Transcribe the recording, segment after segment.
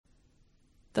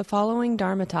The following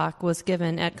Dharma talk was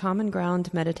given at Common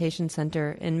Ground Meditation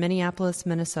Center in Minneapolis,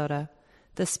 Minnesota.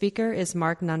 The speaker is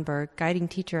Mark Nunberg, guiding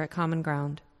teacher at Common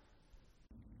Ground.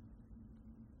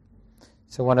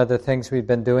 So one of the things we've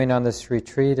been doing on this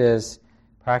retreat is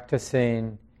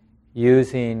practicing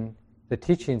using the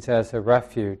teachings as a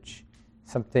refuge,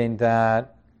 something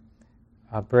that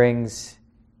brings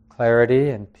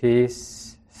clarity and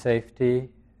peace, safety,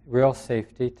 real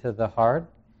safety to the heart.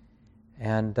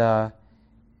 And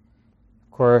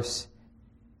of course,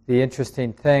 the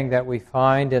interesting thing that we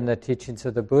find in the teachings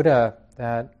of the Buddha,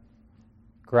 that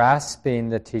grasping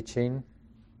the teaching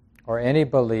or any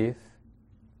belief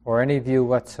or any view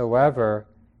whatsoever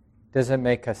doesn't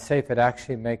make us safe, it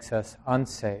actually makes us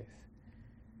unsafe.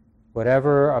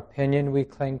 Whatever opinion we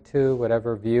cling to,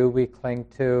 whatever view we cling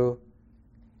to,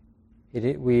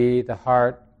 the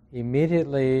heart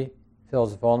immediately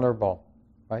feels vulnerable,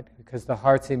 right? Because the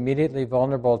heart's immediately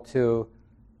vulnerable to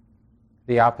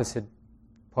the opposite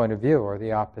point of view or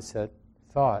the opposite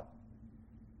thought.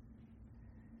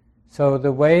 So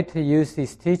the way to use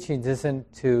these teachings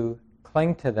isn't to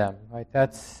cling to them, right?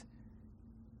 That's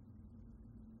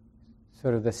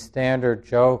sort of the standard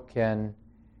joke in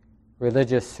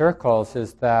religious circles,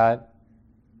 is that,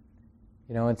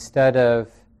 instead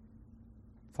of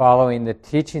following the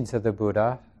teachings of the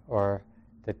Buddha or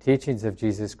the teachings of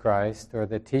Jesus Christ or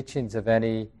the teachings of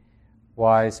any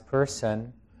wise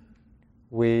person,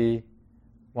 we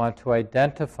want to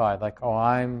identify, like, oh,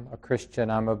 I'm a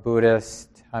Christian, I'm a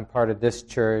Buddhist, I'm part of this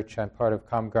church, I'm part of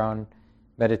Common Ground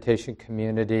meditation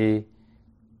community,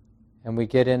 and we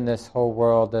get in this whole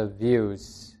world of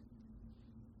views,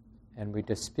 and we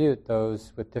dispute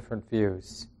those with different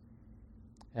views.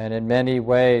 And in many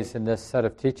ways, in this set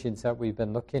of teachings that we've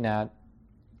been looking at,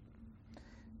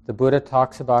 the Buddha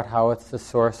talks about how it's the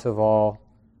source of all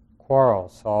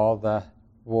quarrels, all the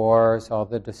wars, all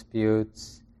the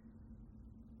disputes,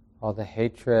 all the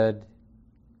hatred.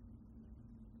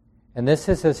 And this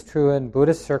is as true in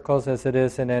Buddhist circles as it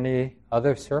is in any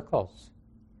other circles.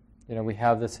 We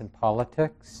have this in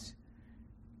politics.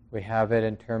 We have it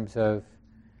in terms of,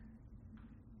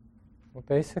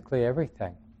 basically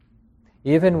everything.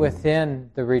 Even within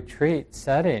the retreat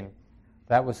setting,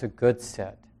 that was a good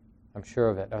sit, I'm sure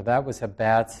of it. Or that was a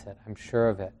bad sit, I'm sure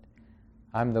of it.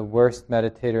 I'm the worst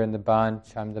meditator in the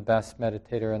bunch, I'm the best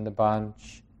meditator in the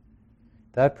bunch.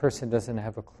 That person doesn't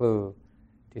have a clue.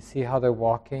 Do you see how they're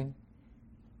walking?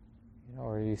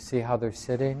 Or you see how they're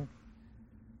sitting?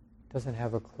 Doesn't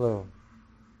have a clue.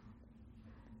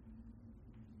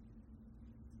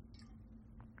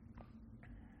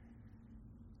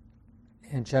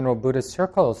 In general Buddhist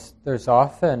circles, there's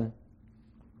often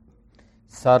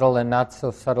subtle and not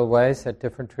so subtle ways that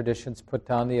different traditions put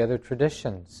down the other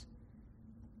traditions.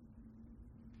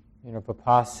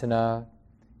 Vipassana,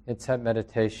 insight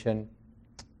meditation,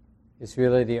 is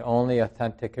really the only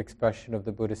authentic expression of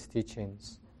the Buddhist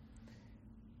teachings.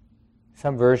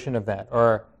 Some version of that,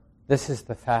 or this is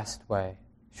the fast way.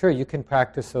 Sure, you can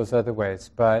practice those other ways,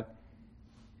 but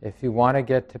if you want to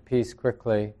get to peace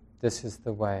quickly, this is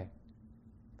the way.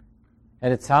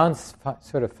 And it sounds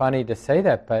sort of funny to say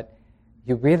that, but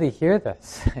you really hear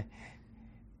this.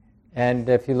 And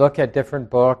if you look at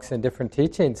different books and different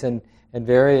teachings in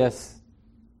various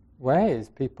ways,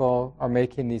 people are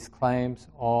making these claims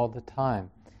all the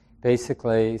time.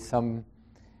 Basically, some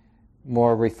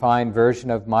more refined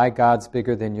version of my God's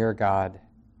bigger than your God,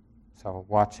 so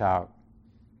watch out.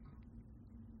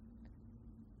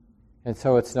 And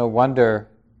so it's no wonder,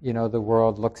 the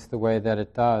world looks the way that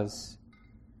it does.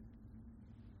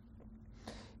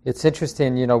 It's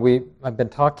interesting, I've been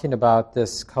talking about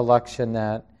this collection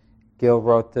that Gil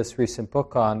wrote this recent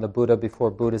book on, The Buddha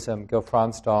Before Buddhism, Gil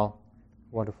Fronsdal,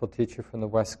 wonderful teacher from the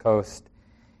West Coast.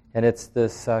 And it's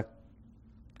this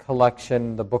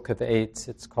collection, the Book of Eights,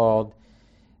 it's called,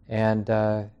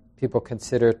 and people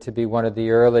consider it to be one of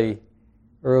the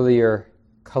earlier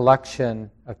collection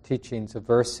of teachings, of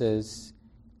verses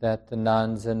that the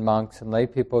nuns and monks and lay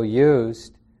people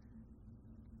used,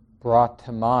 brought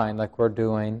to mind, like we're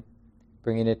doing,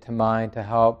 bringing it to mind to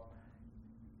help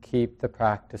keep the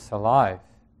practice alive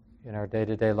in our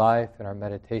day-to-day life, in our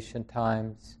meditation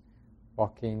times,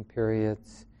 walking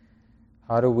periods.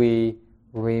 How do we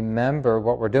remember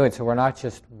what we're doing? So we're not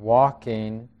just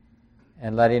walking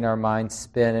and letting our mind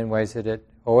spin in ways that it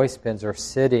always spins, or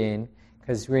sitting.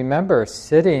 Because remember,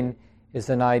 sitting is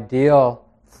an ideal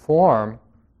form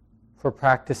for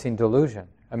practicing delusion.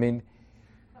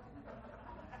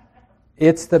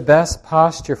 It's the best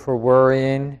posture for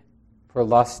worrying, for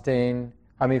lusting,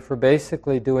 for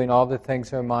basically doing all the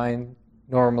things our mind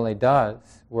normally does,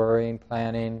 worrying,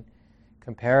 planning,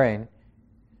 comparing.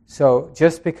 So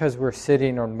just because we're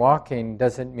sitting and walking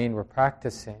doesn't mean we're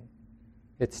practicing.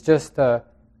 It's just the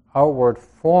outward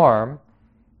form,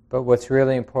 but what's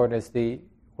really important is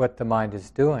what the mind is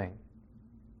doing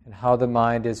and how the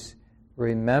mind is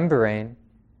remembering,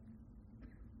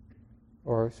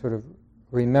 or sort of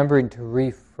remembering to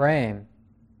reframe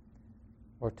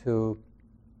or to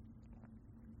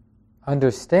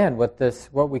understand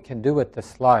what we can do with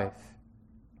this life.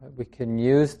 We can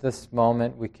use this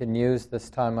moment, we can use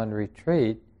this time on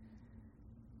retreat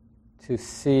to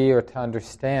see or to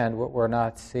understand what we're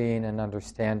not seeing and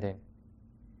understanding.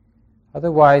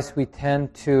 Otherwise, we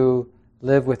tend to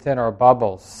live within our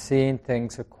bubbles, seeing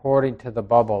things according to the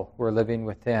bubble we're living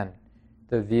within,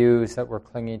 the views that we're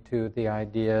clinging to, the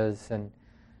ideas and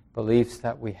beliefs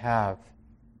that we have.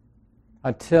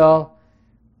 Until,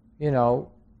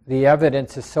 the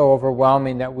evidence is so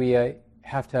overwhelming that we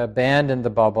have to abandon the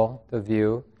bubble, the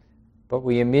view, but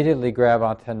we immediately grab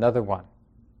onto another one.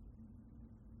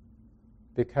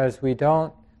 Because we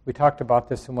talked about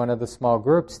this in one of the small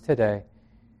groups today,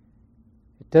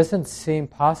 it doesn't seem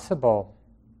possible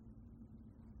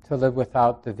to live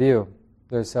without the view.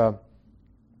 There's a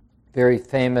very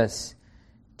famous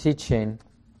teaching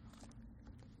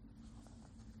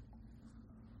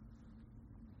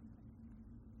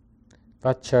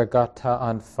Vajragata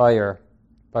on fire.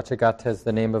 Vajragata is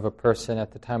the name of a person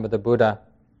at the time of the Buddha.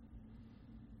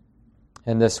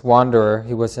 And this wanderer,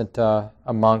 he wasn't a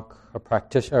monk, a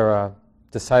practitioner, or a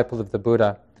disciple of the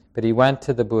Buddha, but he went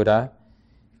to the Buddha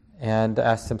and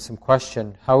asked him some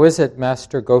question. How is it,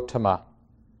 Master Gotama?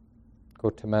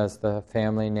 Gotama is the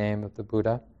family name of the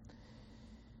Buddha.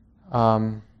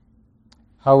 How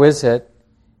is it?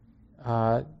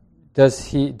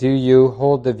 Do you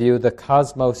hold the view the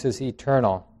cosmos is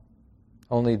eternal?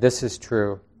 Only this is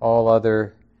true.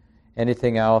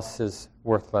 Anything else is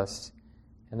worthless.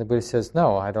 And the Buddha says,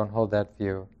 no, I don't hold that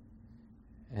view.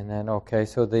 And then, okay,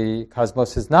 so the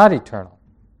cosmos is not eternal.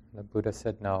 And the Buddha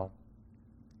said, no.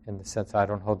 In the sense, I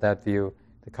don't hold that view.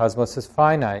 The cosmos is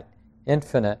finite,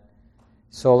 infinite.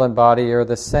 Soul and body are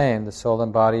the same. The soul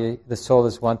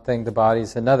is one thing, the body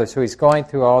is another. So he's going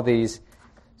through all these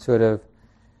sort of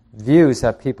views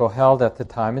that people held at the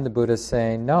time, and the Buddha is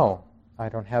saying, no, I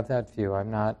don't have that view.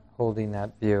 I'm not holding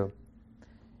that view.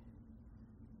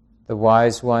 The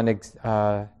wise one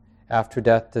after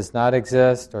death does not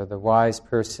exist, or the wise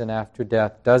person after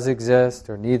death does exist,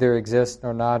 or neither exist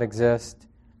nor not exist.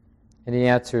 And he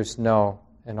answers no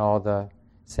in all the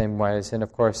same ways. And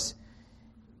of course,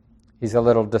 he's a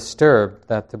little disturbed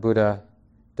that the Buddha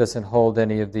doesn't hold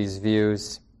any of these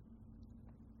views.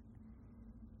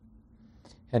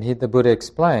 And the Buddha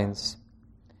explains,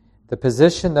 the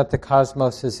position that the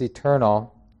cosmos is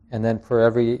eternal, and then for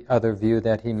every other view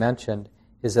that he mentioned,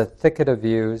 is a thicket of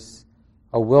views,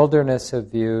 a wilderness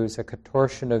of views, a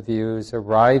contortion of views, a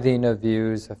writhing of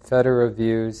views, a fetter of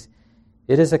views.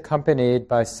 It is accompanied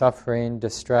by suffering,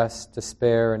 distress,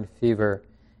 despair, and fever,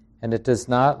 and it does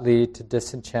not lead to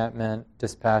disenchantment,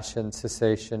 dispassion,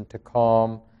 cessation, to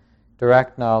calm,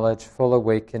 direct knowledge, full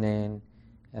awakening,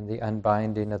 and the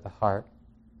unbinding of the heart.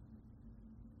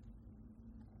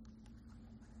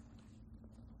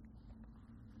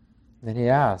 Then he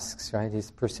asks, right, he's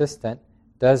persistent,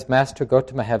 does Master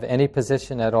Gotama have any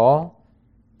position at all?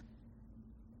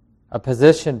 A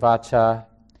position, Vacha,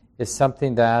 is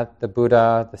something that the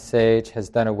Buddha, the sage, has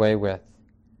done away with.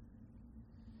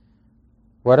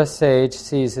 What a sage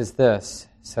sees is this,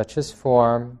 such is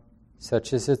form,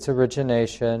 such is its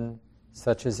origination,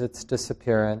 such is its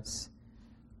disappearance.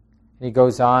 And he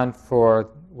goes on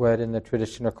for what in the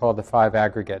tradition are called the five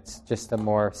aggregates, just a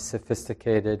more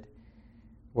sophisticated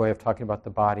way of talking about the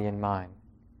body and mind.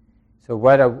 So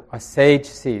what a sage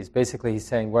sees, basically he's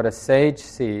saying what a sage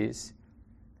sees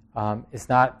is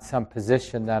not some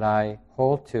position that I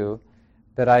hold to,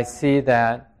 but I see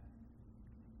that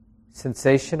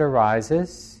sensation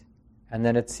arises and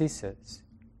then it ceases.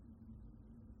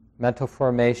 Mental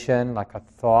formation, like a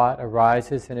thought,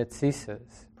 arises and it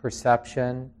ceases.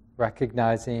 Perception,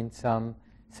 recognizing some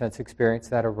sense experience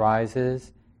that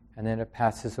arises and then it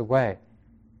passes away.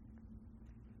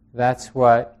 That's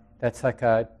like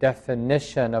a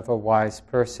definition of a wise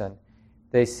person.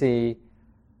 They see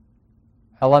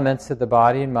elements of the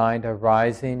body and mind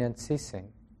arising and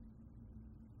ceasing.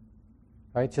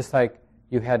 Right? Just like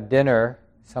you had dinner,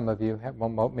 some of you,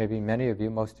 maybe many of you,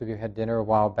 most of you had dinner a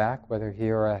while back, whether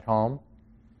here or at home.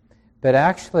 But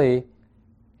actually,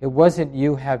 it wasn't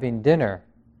you having dinner.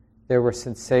 There were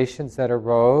sensations that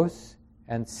arose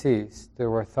and ceased. There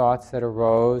were thoughts that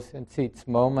arose and ceased.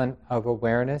 Moment of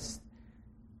awareness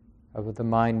of the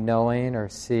mind knowing or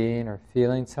seeing or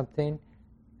feeling something,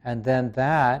 And then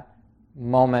that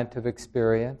moment of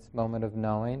experience, moment of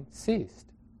knowing, ceased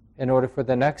in order for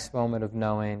the next moment of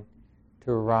knowing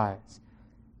to arise.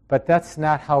 But that's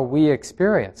not how we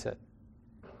experience it.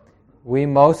 We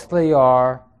mostly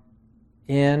are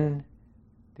in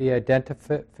the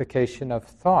identification of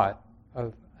thought,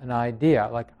 of an idea,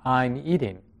 like I'm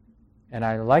eating and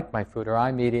I like my food, or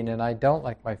I'm eating and I don't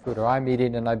like my food, or I'm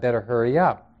eating and I better hurry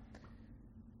up.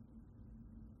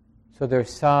 So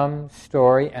there's some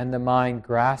story and the mind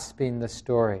grasping the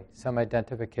story, some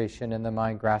identification in the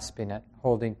mind grasping it,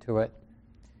 holding to it,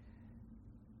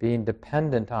 being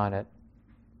dependent on it.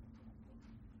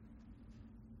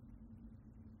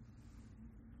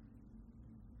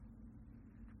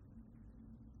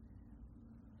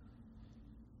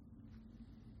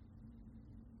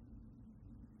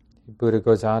 Buddha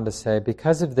goes on to say,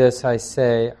 because of this I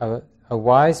say, a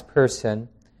wise person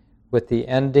with the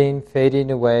ending,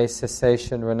 fading away,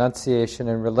 cessation, renunciation,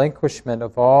 and relinquishment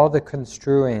of all the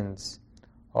construings,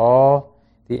 all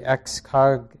the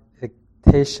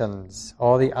excogitations,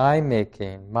 all the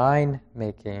I-making,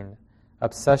 mind-making,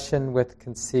 obsession with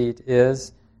conceit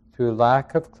is, through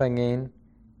lack of clinging,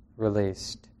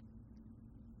 released.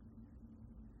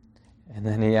 And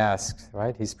then he asks,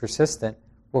 right, he's persistent,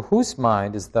 well, whose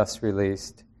mind is thus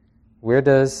released? Where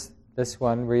does this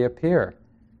one reappear?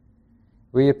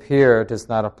 Reappear does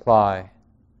not apply.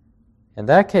 In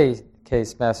that case,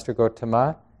 Master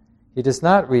Gotama, he does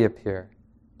not reappear.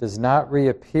 Does not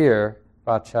reappear,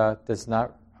 vacha, does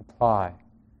not apply.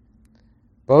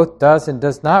 Both does and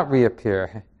does not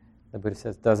reappear. The Buddha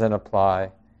says doesn't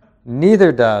apply.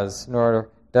 Neither does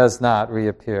nor does not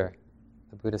reappear.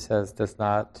 The Buddha says does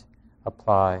not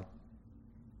apply.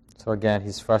 So again,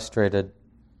 he's frustrated.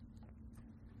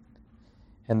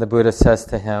 And the Buddha says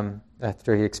to him,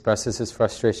 after he expresses his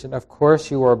frustration, of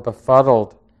course you are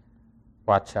befuddled,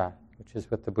 vacha, which is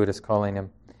what the Buddha is calling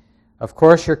him. Of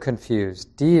course you're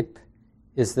confused. Deep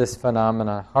is this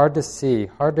phenomena, hard to see,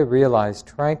 hard to realize,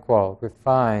 tranquil,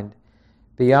 refined,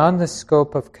 beyond the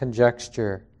scope of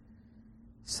conjecture,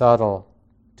 subtle,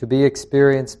 to be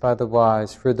experienced by the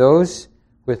wise. For those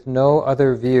with no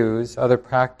other views, other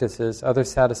practices, other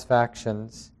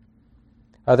satisfactions,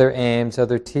 other aims,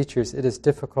 other teachers, it is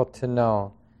difficult to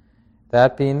know.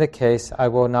 That being the case, I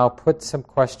will now put some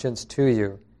questions to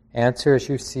you. Answer as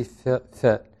you see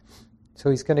fit. So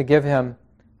he's going to give him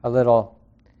a little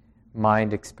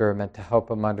mind experiment to help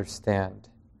him understand.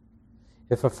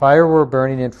 If a fire were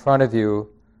burning in front of you,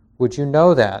 would you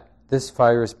know that this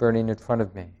fire is burning in front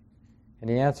of me? And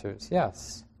he answers,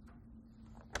 yes.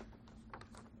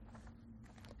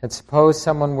 And suppose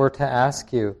someone were to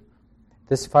ask you,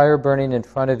 this fire burning in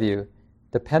front of you,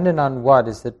 dependent on what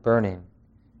is it burning?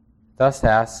 Thus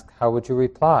asked, how would you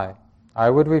reply? I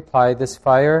would reply, this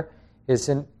fire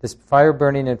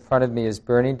burning in front of me is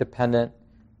burning dependent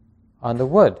on the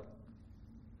wood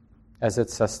as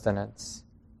its sustenance.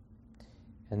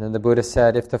 And then the Buddha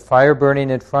said, if the fire burning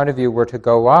in front of you were to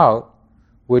go out,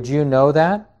 would you know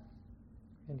that?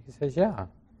 And he says, yeah.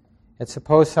 And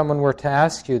suppose someone were to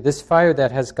ask you, this fire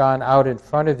that has gone out in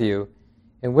front of you,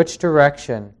 in which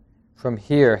direction from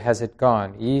here has it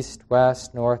gone? East,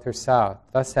 west, north, or south?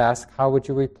 Thus ask, how would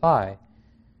you reply?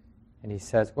 And he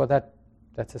says, well,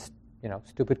 that's a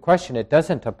stupid question. It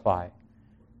doesn't apply.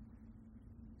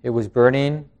 It was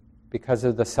burning because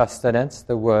of the sustenance,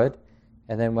 the wood,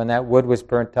 and then when that wood was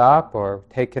burnt up or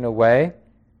taken away,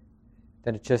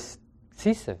 then it just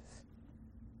ceases.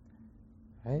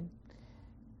 Right?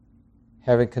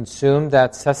 Having consumed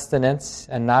that sustenance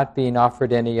and not being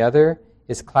offered any other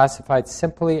is classified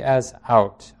simply as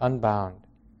out, unbound.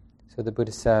 So the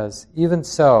Buddha says, even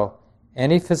so,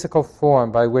 any physical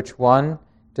form by which one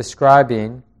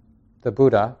describing the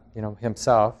Buddha,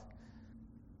 himself,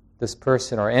 this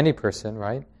person or any person,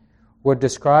 right, would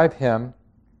describe him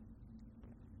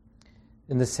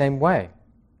in the same way.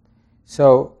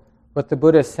 So what the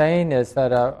Buddha is saying is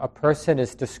that a person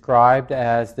is described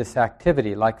as this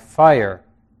activity, like fire,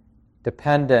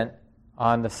 dependent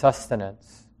on the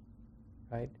sustenance,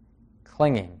 right?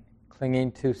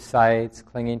 Clinging to sights,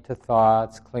 clinging to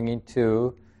thoughts, clinging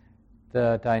to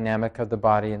the dynamic of the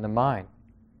body and the mind.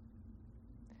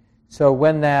 So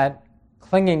when that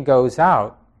clinging goes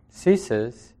out,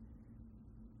 ceases,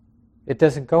 it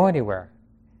doesn't go anywhere.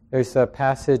 There's a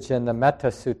passage in the Metta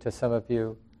Sutta, some of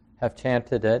you have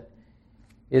chanted it,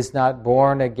 is not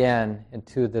born again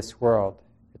into this world.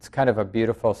 It's kind of a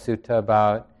beautiful sutta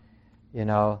about,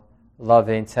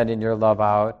 loving, sending your love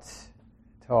out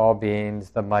to all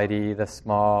beings, the mighty, the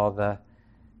small, the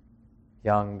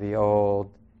young, the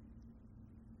old.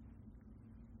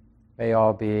 May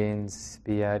all beings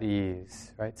be at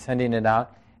ease, right? Sending it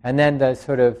out. And then the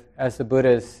sort of, as the Buddha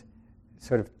is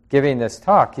sort of giving this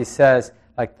talk, he says,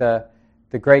 like the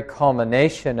great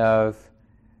culmination of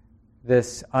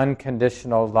this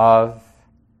unconditional love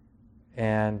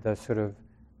and the sort of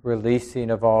releasing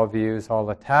of all views, all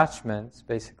attachments,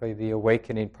 basically the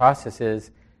awakening process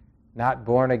is not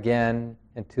born again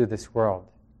into this world.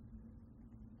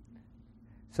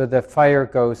 So the fire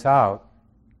goes out.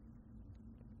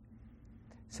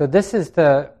 So this is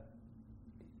the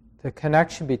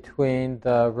connection between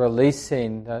the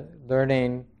releasing, the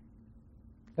learning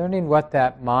what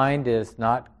that mind is,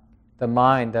 not the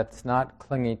mind that's not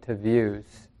clinging to views,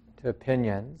 to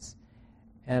opinions,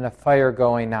 and a fire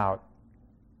going out.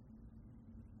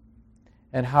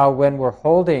 And how when we're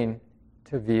holding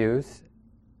to views,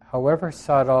 however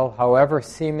subtle, however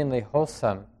seemingly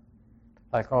wholesome,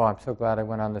 like, oh, I'm so glad I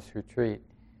went on this retreat.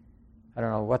 I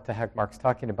don't know what the heck Mark's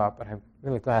talking about, but I'm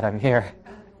really glad I'm here.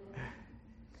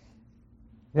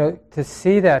 To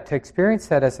see that, to experience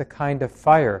that as a kind of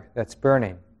fire that's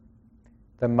burning.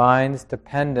 The mind's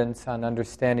dependence on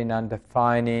understanding, on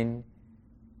defining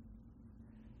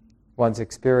one's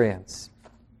experience.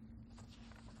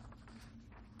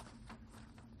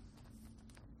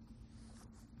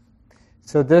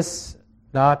 So this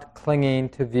not clinging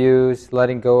to views,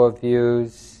 letting go of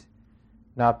views,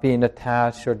 not being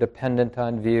attached or dependent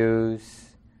on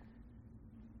views,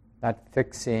 not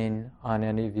fixing on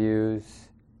any views,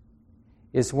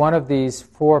 is one of these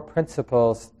four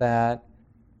principles that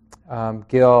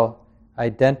Gil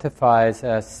identifies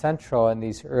as central in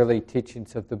these early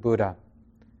teachings of the Buddha.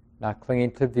 Not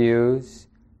clinging to views.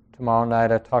 Tomorrow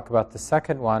night I'll talk about the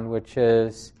second one, which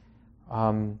is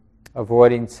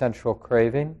avoiding sensual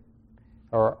craving,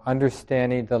 or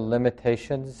understanding the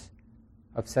limitations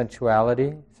of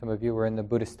sensuality. Some of you were in the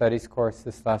Buddhist Studies course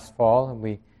this last fall, and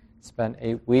we spent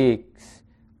 8 weeks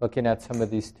looking at some of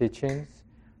these teachings.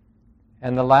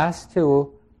 And the last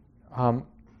two,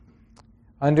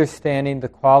 understanding the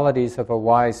qualities of a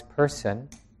wise person,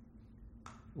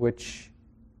 which,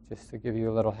 just to give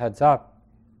you a little heads up,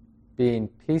 being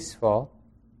peaceful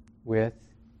with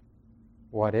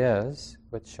what is,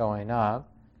 what's showing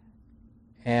up,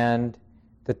 and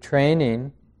the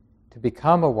training to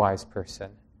become a wise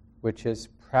person, which is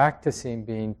practicing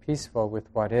being peaceful with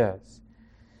what is.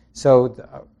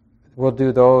 So we'll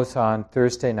do those on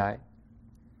Thursday night,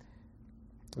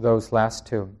 those last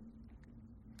two.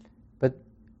 But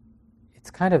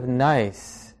it's kind of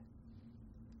nice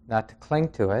not to cling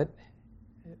to it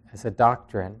as a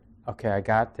doctrine. Okay, I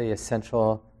got the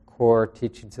essential core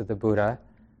teachings of the Buddha.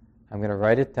 I'm going to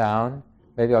write it down.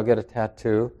 Maybe I'll get a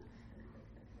tattoo.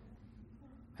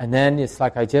 And then it's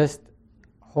like I just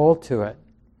hold to it.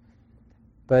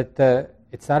 But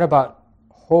it's not about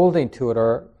holding to it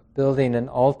or building an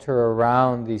altar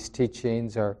around these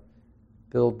teachings or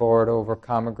billboard over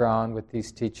common ground with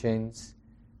these teachings,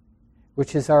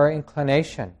 which is our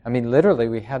inclination. I mean, literally,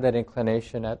 we had that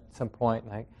inclination at some point,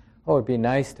 like, oh, it'd be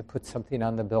nice to put something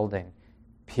on the building.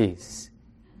 Peace.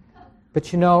 But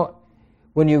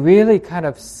when you really kind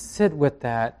of sit with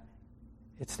that,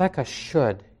 it's like a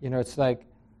should. It's like,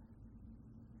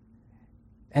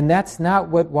 and that's not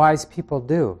what wise people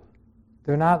do.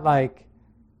 They're not like,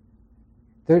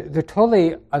 they're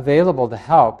totally available to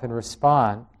help and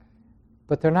respond,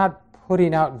 but they're not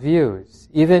putting out views,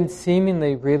 even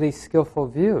seemingly really skillful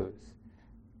views.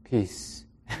 Peace.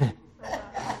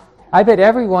 I bet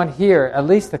everyone here, at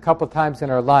least a couple times in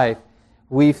our life,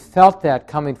 we've felt that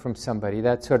coming from somebody,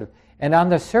 that sort of, and on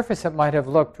the surface it might have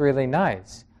looked really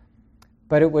nice,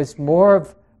 but it was more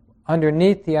of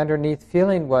the underneath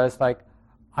feeling was like,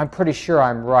 I'm pretty sure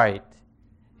I'm right,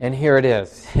 and here it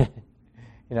is.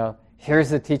 Here's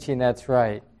the teaching that's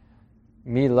right.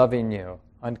 Me loving you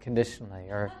unconditionally,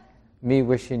 or me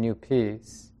wishing you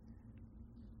peace.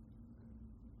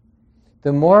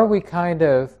 The more we kind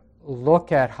of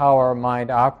look at how our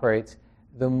mind operates,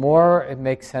 the more it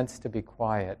makes sense to be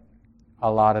quiet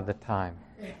a lot of the time.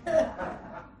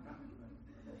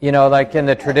 Like in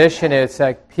the tradition, it's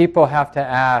like people have to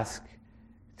ask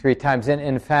 3 times. And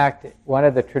in fact, one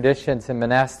of the traditions in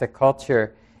monastic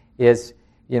culture is,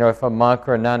 if a monk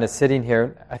or a nun is sitting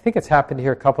here, I think it's happened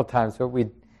here a couple times, but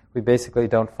we basically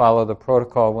don't follow the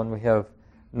protocol when we have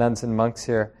nuns and monks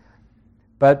here.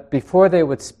 But before they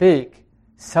would speak,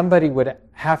 somebody would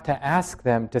have to ask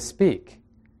them to speak.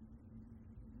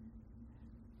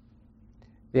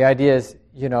 The idea is,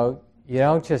 you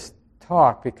don't just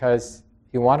talk because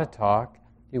you want to talk.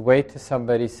 You wait till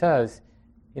somebody says,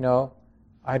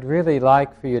 I'd really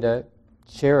like for you to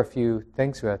share a few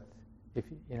things with,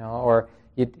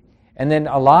 and then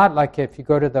a lot, like if you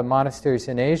go to the monasteries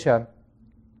in Asia,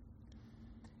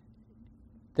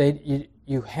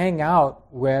 you hang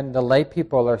out when the lay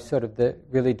people are sort of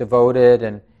really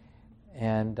devoted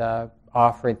and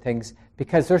offering things,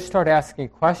 because they'll start asking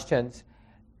questions,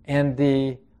 and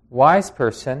the wise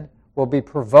person will be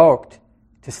provoked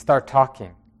to start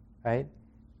talking, right?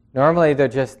 Normally they're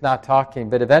just not talking,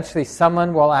 but eventually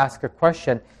someone will ask a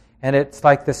question, and it's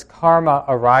like this karma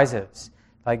arises.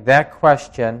 Like that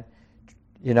question,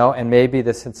 and maybe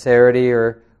the sincerity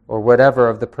or whatever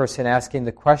of the person asking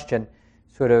the question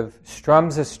sort of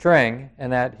strums a string in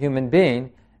that human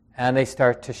being, and they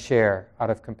start to share out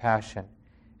of compassion.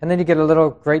 And then you get a little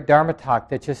great Dharma talk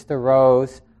that just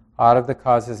arose out of the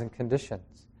causes and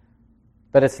conditions.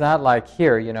 But it's not like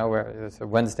here, where there's a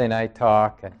Wednesday night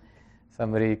talk and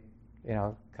somebody,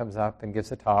 comes up and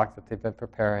gives a talk that they've been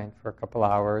preparing for a couple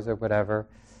hours or whatever.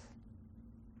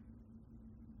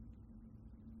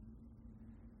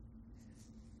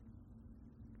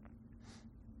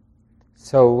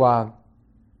 So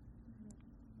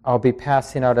I'll be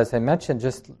passing out, as I mentioned,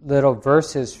 just little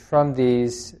verses from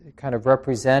these, kind of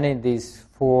representing these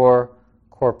 4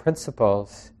 core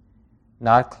principles.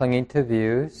 Not clinging to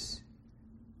views,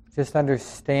 just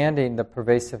understanding the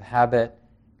pervasive habit,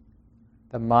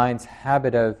 the mind's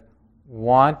habit of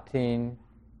wanting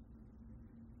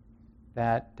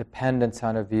that dependence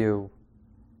on a view,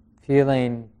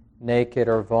 feeling naked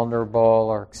or vulnerable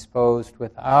or exposed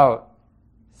without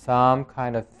some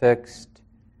kind of fixed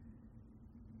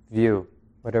view,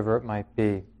 whatever it might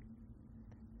be.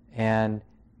 And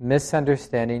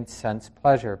misunderstanding sense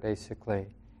pleasure, basically.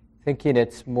 Thinking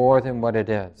it's more than what it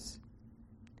is.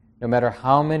 No matter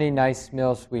how many nice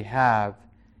meals we have,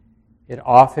 it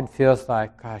often feels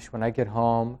like, gosh, when I get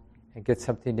home and get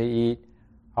something to eat,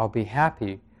 I'll be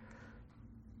happy.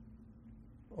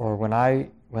 Or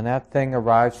when that thing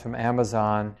arrives from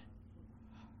Amazon,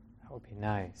 that would be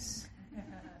nice.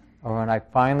 Or when I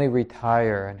finally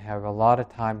retire and have a lot of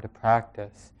time to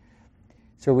practice.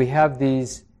 So we have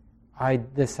this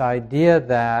idea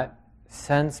that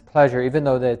sense pleasure, even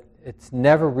though that it's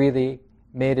never really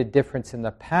made a difference in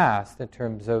the past in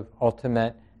terms of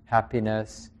ultimate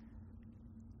happiness,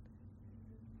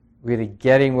 really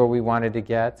getting where we wanted to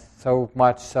get, so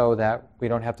much so that we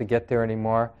don't have to get there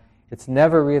anymore. It's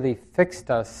never really fixed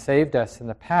us, saved us in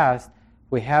the past.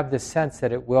 We have the sense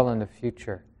that it will in the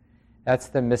future. That's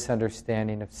the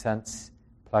misunderstanding of sense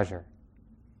pleasure,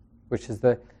 which is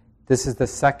this is the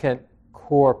second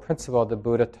core principle the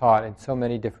Buddha taught in so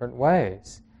many different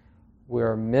ways.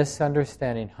 We're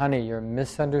misunderstanding, honey, you're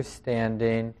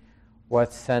misunderstanding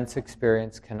what sense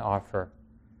experience can offer.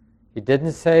 He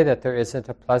didn't say that there isn't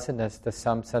a pleasantness to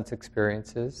some sense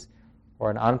experiences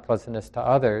or an unpleasantness to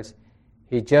others.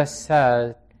 He just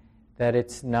said that it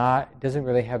doesn't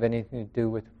really have anything to do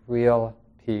with real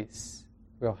peace,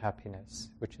 real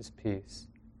happiness, which is peace.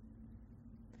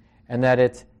 And that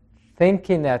it's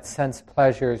thinking that sense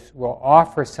pleasures will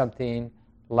offer something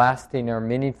lasting or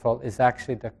meaningful is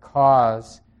actually the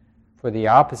cause for the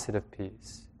opposite of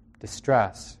peace,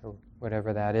 distress, or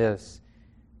whatever that is,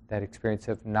 that experience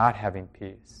of not having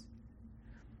peace.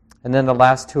 And then the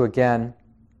last 2 again,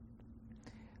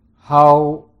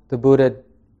 how the Buddha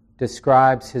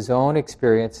describes his own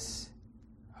experience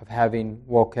of having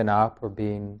woken up or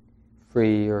being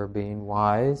free or being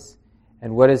wise,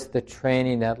 and what is the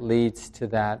training that leads to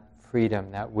that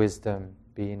freedom, that wisdom,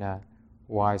 being a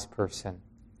wise person.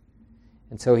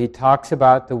 And so he talks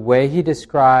about the way he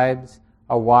describes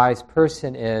a wise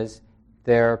person is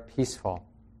they're peaceful.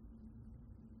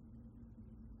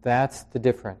 That's the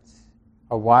difference.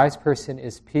 A wise person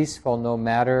is peaceful no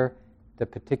matter the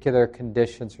particular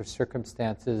conditions or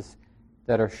circumstances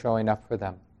that are showing up for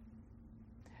them.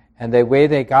 And the way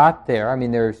they got there,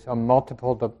 there's a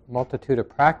multitude of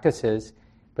practices,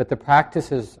 but the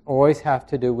practices always have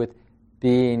to do with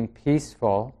being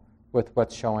peaceful with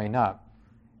what's showing up.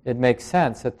 It makes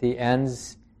sense that the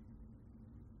ends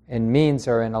and means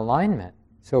are in alignment.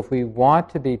 So if we want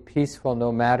to be peaceful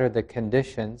no matter the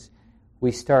conditions,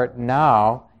 we start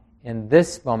now in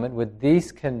this moment with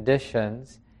these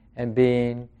conditions and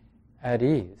being at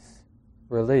ease,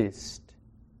 released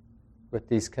with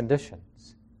these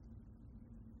conditions.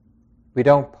 We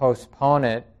don't postpone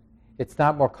it. It's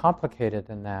not more complicated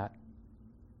than that.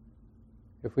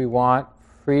 If we want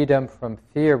freedom from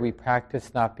fear, we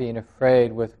practice not being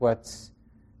afraid with what's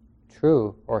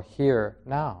true or here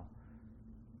now.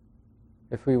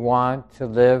 If we want to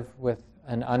live with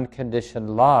an unconditioned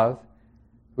love,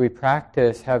 we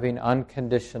practice having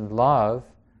unconditioned love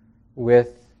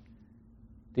with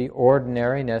the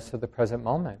ordinariness of the present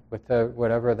moment, with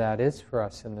whatever that is for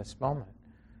us in this moment.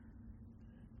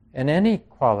 And any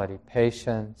quality,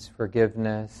 patience,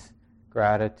 forgiveness,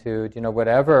 gratitude,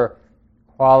 whatever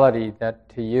quality that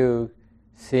to you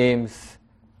seems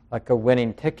like a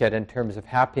winning ticket in terms of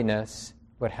happiness,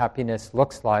 what happiness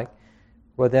looks like,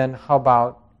 well then how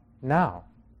about now?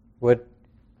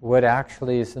 What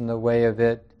actually is in the way of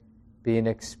it being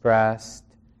expressed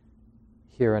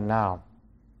here and now?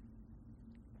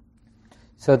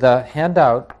 So the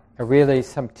handout are really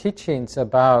some teachings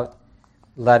about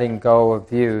letting go of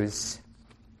views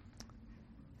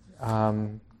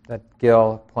that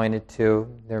Gil pointed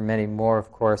to. There are many more,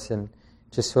 of course, and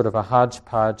just sort of a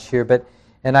hodgepodge here.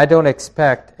 And I don't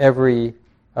expect every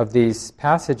of these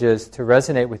passages to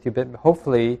resonate with you, but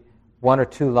hopefully one or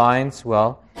two lines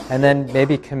will. And then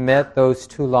maybe commit those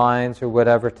 2 lines or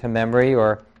whatever to memory,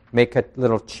 or make a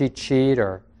little cheat sheet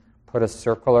or put a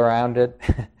circle around it.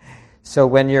 So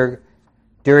when you're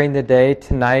during the day,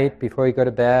 tonight, before you go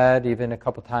to bed, even a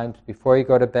couple times before you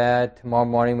go to bed, tomorrow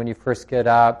morning when you first get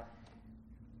up,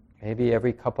 maybe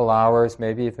every couple hours,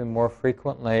 maybe even more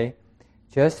frequently,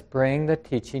 just bring the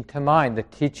teaching to mind. The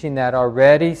teaching that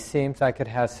already seems like it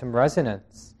has some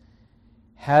resonance,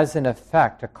 has an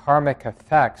effect, a karmic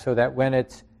effect, so that when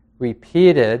it's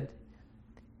repeated,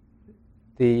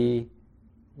 the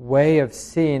way of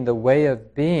seeing, the way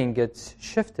of being gets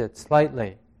shifted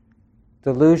slightly.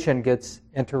 Delusion gets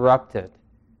interrupted.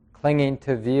 Clinging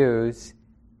to views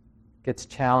gets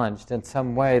challenged in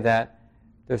some way that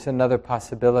there's another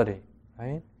possibility,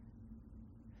 right?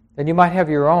 Then you might have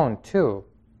your own too,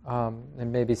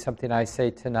 and maybe something I say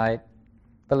tonight.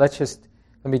 But let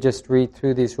me just read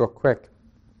through these real quick.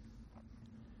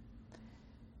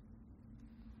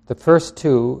 The first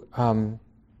 2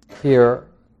 here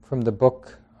from the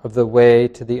book of the Way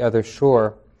to the Other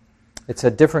Shore. It's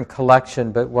a different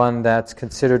collection, but one that's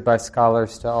considered by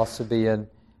scholars to also be an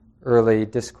early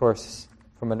discourse,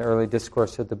 from an early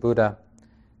discourse of the Buddha.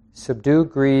 Subdue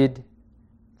greed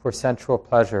for sensual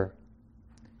pleasure.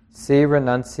 See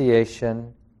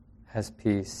renunciation as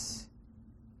peace.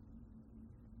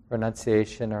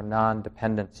 Renunciation or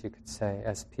non-dependence, you could say,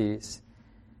 as peace.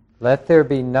 Let there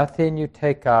be nothing you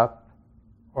take up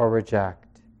or reject.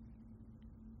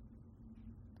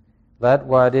 Let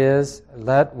what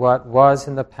was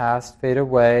in the past fade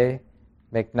away,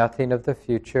 make nothing of the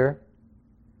future.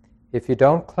 If you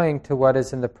don't cling to what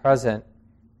is in the present,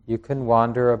 you can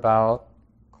wander about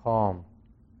calm.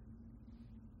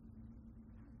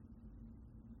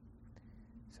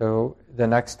 So the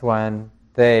next one,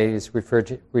 they, is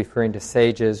referring to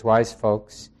sages, wise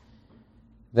folks.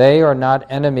 They are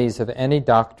not enemies of any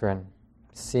doctrine,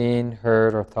 seen,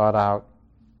 heard, or thought out,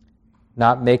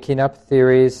 not making up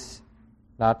theories,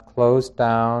 not closed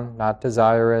down, not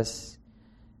desirous.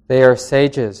 They are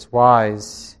sages,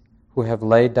 wise, who have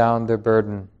laid down their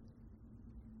burden.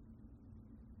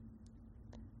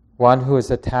 One who is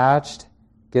attached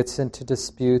gets into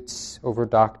disputes over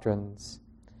doctrines.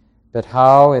 But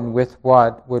how and with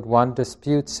what would one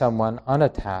dispute someone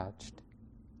unattached?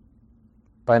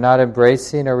 By not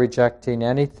embracing or rejecting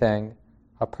anything,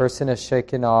 a person has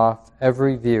shaken off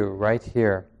every view right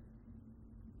here.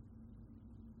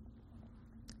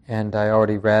 And I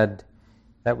already read,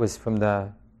 that was from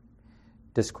the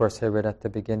discourse I read at the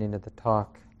beginning of the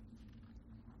talk.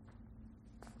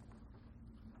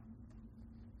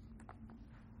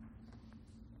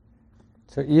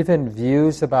 So even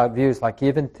views about views, like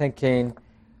even thinking,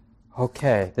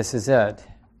 okay, this is it.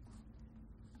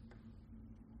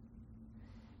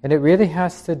 And it really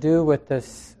has to do with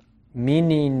this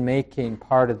meaning-making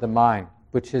part of the mind,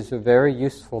 which is a very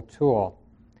useful tool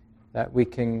that we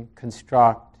can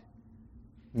construct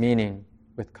meaning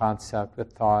with concept,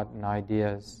 with thought and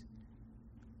ideas.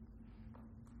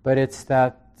 But it's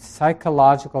that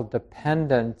psychological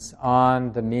dependence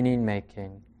on the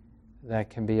meaning-making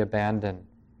that can be abandoned.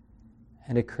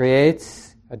 And it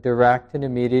creates a direct and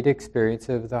immediate experience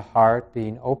of the heart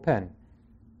being open,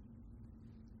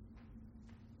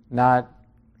 not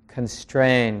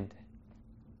constrained,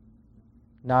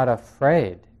 not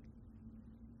afraid.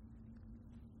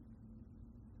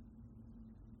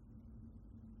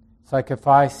 It's like if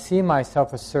I see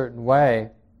myself a certain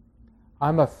way,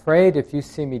 I'm afraid if you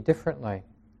see me differently.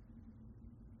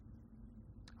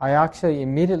 I actually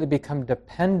immediately become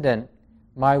dependent.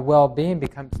 My well-being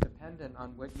becomes dependent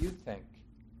on what you think.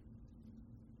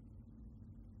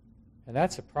 And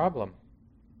that's a problem.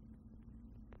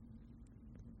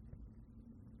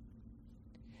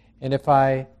 And if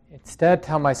I instead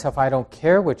tell myself I don't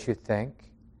care what you think,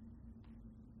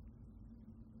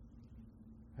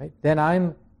 right, then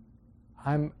I'm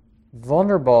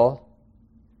vulnerable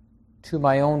to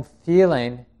my own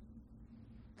feeling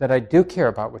that I do care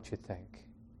about what you think.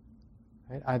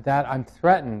 Right? That I'm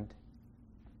threatened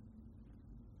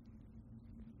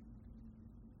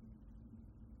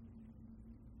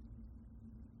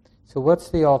So what's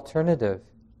the alternative?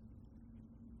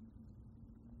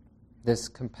 This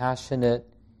compassionate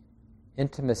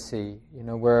intimacy,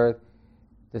 where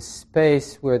the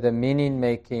space where the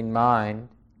meaning-making mind,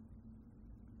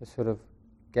 the sort of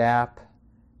gap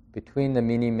between the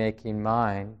meaning-making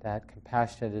mind, that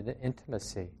compassionate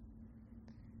intimacy.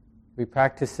 We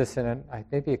practice this in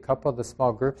maybe a couple of the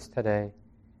small groups today,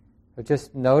 of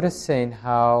just noticing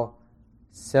how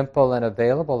simple and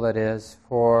available it is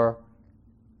for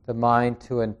the mind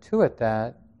to intuit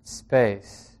that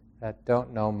space, that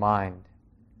don't know mind.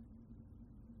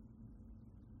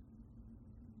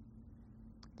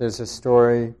 There's a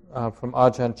story from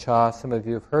Ajahn Chah, some of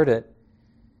you have heard it.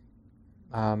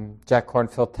 Jack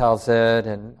Kornfield tells it,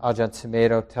 and Ajahn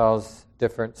Sumedho tells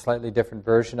slightly different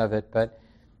version of it, but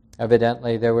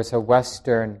evidently there was a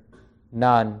Western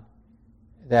nun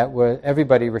that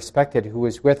everybody respected, who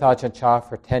was with Ajahn Chah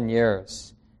for 10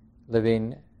 years,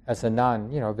 living as a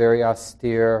nun, very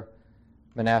austere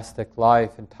monastic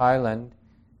life in Thailand,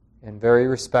 and very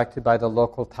respected by the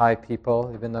local Thai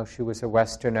people, even though she was a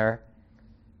Westerner.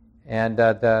 And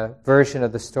the version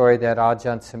of the story that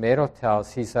Ajahn Sumedho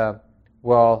tells, he's a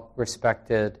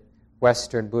well-respected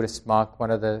Western Buddhist monk,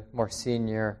 one of the more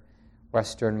senior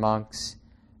Western monks.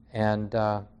 And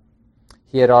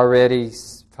he had already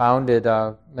founded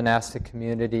a monastic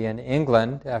community in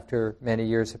England after many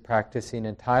years of practicing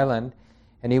in Thailand.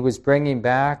 And he was bringing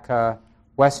back a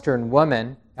Western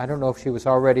woman. I don't know if she was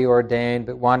already ordained,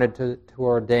 but wanted to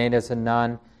ordain as a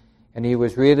nun. And he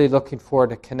was really looking forward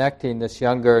to connecting this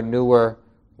younger, newer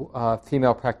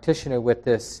female practitioner with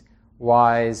this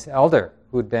wise elder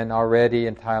who'd been already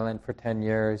in Thailand for 10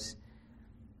 years.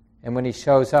 And when he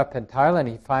shows up in Thailand,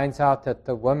 he finds out that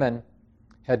the woman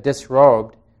had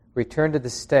disrobed, returned to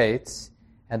the States,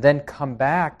 and then come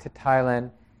back to Thailand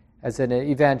as an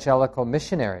evangelical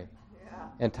missionary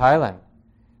in Thailand,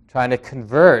 trying to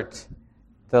convert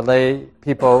the lay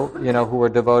people, who were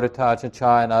devoted to Ajahn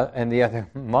Chah and the other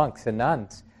monks and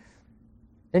nuns.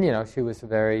 And, she was a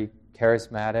very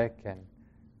charismatic and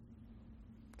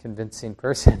convincing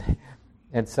person.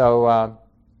 And so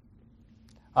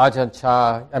Ajahn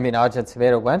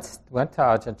Sumedho went to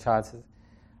Ajahn Chah and said,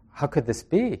 how could this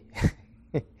be?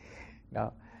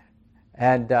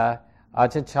 And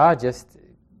Ajahn Chah just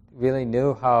really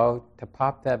knew how to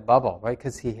pop that bubble, right?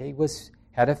 Because he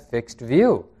had a fixed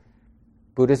view.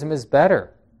 Buddhism is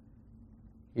better.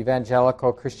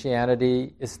 Evangelical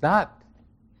Christianity is not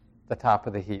the top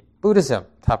of the heap. Buddhism,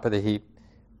 top of the heap.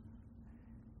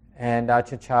 And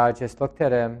Ajahn Chah just looked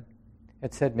at him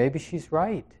and said, maybe she's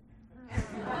right.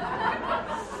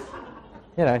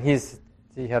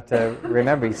 You have to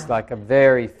remember, he's like a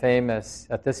very famous,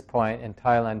 at this point in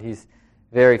Thailand, he's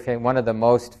very famous, one of the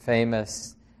most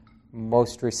famous,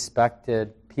 most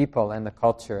respected people in the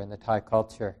culture, in the Thai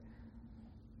culture.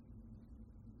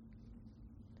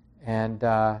 And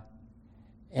that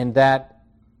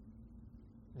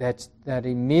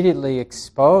immediately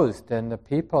exposed in the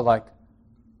people like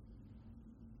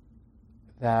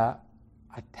the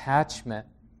attachment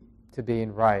to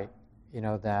being right,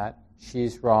 that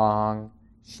she's wrong,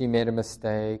 she made a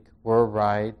mistake, we're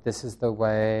right, this is the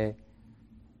way.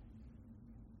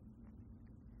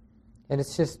 And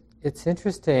it's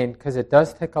interesting because it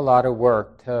does take a lot of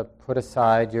work to put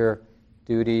aside your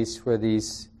duties for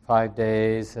these 5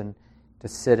 days and to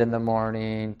sit in the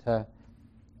morning, to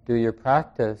do your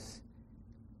practice.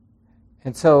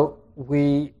 And so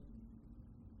we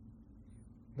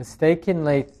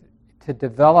mistakenly,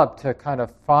 to kind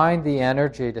of find the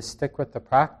energy to stick with the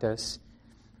practice,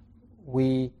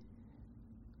 we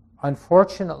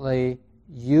unfortunately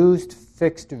used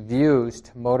fixed views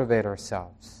to motivate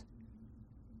ourselves.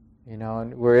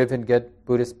 And we even get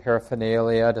Buddhist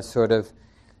paraphernalia to sort of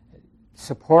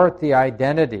support the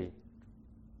identity.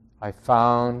 I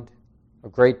found a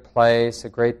great place, a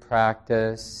great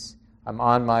practice, I'm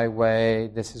on my way,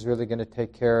 this is really going to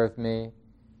take care of me.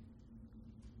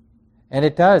 And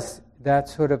it does, that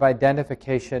sort of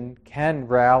identification can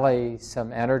rally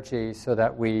some energy so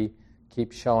that we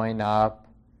keep showing up.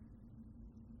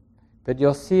 But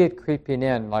you'll see it creeping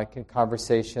in, like in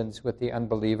conversations with the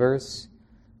unbelievers,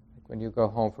 like when you go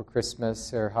home for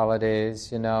Christmas or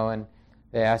holidays, and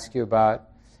they ask you about,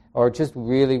 or just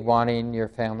really wanting your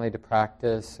family to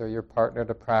practice, or your partner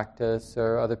to practice,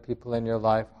 or other people in your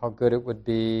life, how good it would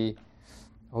be.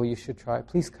 Oh, you should try.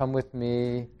 Please come with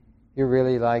me. You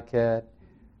really like it.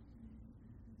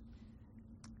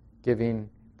 Giving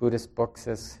Buddhist books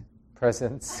as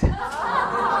presents.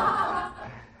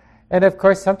 And of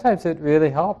course, sometimes it really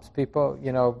helps. People,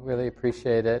 really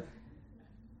appreciate it.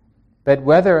 But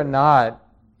whether or not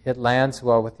it lands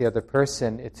well with the other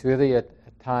person, it's really a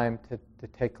time to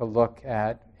take a look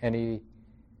at any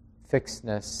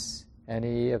fixedness,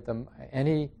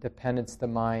 any dependence the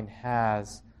mind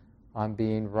has on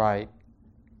being right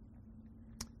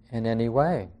in any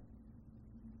way.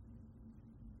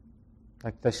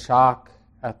 Like the shock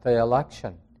at the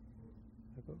election.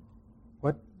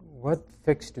 What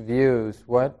fixed views,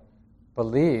 what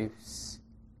beliefs,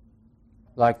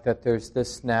 like that there's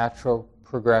this natural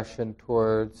progression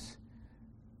towards,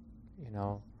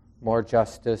 more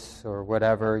justice or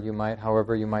whatever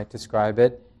however you might describe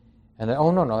it, and then,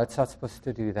 oh no, it's not supposed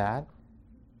to do that.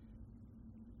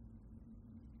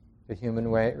 The human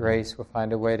race will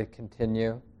find a way to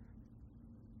continue.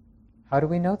 How do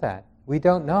we know that? We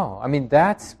don't know. I mean,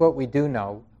 that's what we do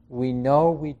know. We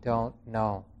know we don't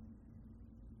know.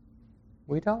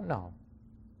 We don't know.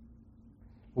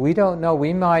 We don't know.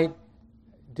 We might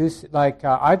do,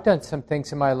 I've done some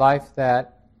things in my life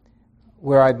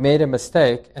where I've made a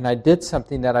mistake and I did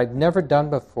something that I've never done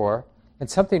before, and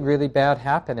something really bad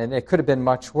happened, and it could have been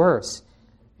much worse.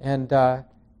 And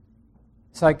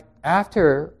it's like,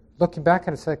 after looking back,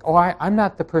 and it's like, I'm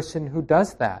not the person who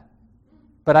does that,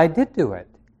 but I did do it.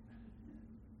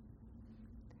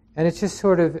 And it's just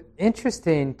sort of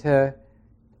interesting to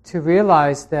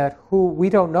realize that we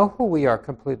don't know who we are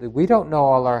completely. We don't know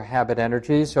all our habit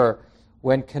energies, or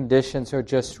when conditions are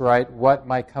just right, what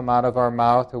might come out of our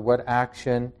mouth, or what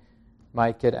action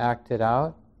might get acted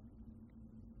out.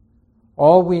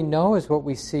 All we know is what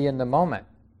we see in the moment.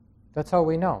 That's all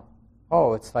we know.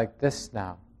 Oh, it's like this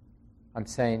now. I'm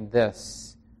saying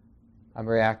this. I'm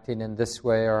reacting in this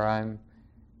way, or I'm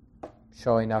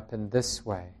showing up in this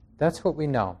way. That's what we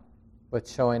know,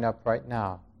 what's showing up right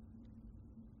now.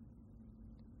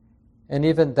 And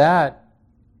even that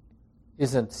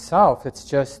isn't self, it's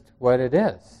just what it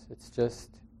is. It's just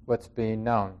what's being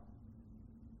known.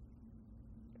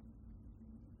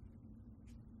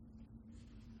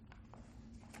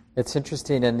 It's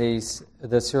interesting in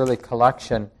this early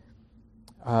collection,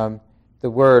 the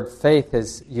word faith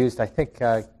is used, I think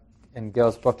in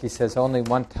Gil's book he says only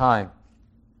one time.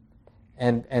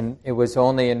 And it was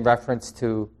only in reference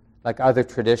to other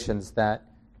traditions that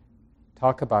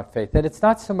talk about faith. And it's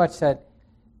not so much that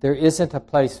there isn't a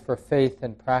place for faith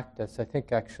in practice. I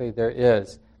think actually there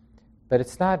is. But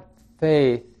it's not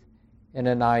faith in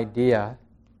an idea.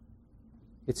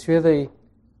 It's really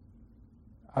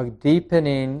a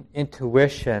deepening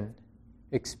intuition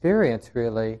experience,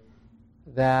 really,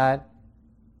 that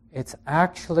it's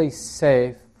actually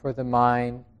safe for the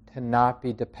mind to not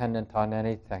be dependent on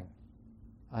anything,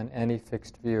 on any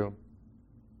fixed view.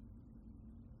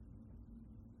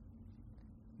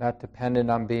 Not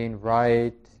dependent on being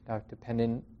right, not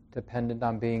dependent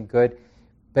on being good,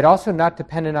 but also not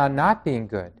dependent on not being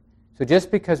good. So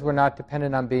just because we're not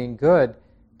dependent on being good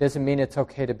doesn't mean it's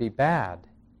okay to be bad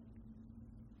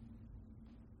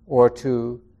or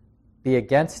to be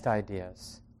against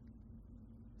ideas.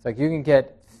 It's like you can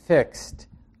get fixed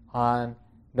on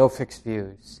no fixed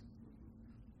views.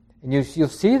 And you'll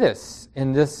see this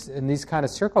in these kind of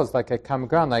circles, like at Common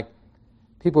Ground, like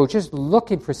people are just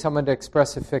looking for someone to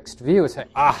express a fixed view and say,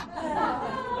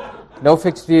 no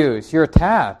fixed views, you're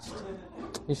attached.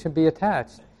 You should be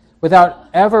attached. Without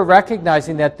ever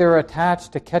recognizing that they're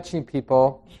attached to catching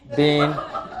people being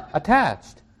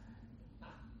attached.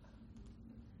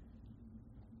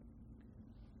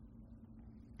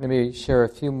 Let me share a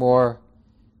few more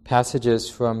passages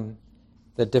from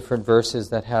the different verses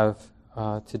that have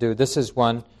to do. This is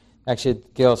one, actually,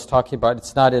 Gil's talking about.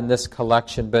 It's not in this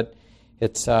collection, but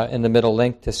it's in the Middle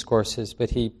Link discourses,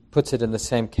 but he puts it in the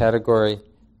same category.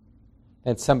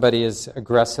 And somebody is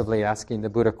aggressively asking the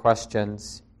Buddha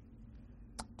questions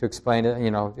to explain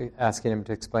it, asking him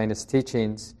to explain his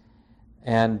teachings.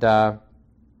 And the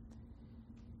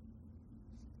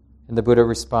Buddha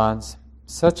responds,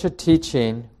 such a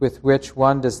teaching with which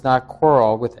one does not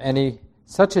quarrel with anyone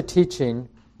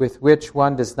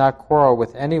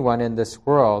in this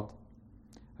world,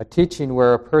 a teaching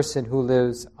where a person who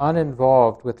lives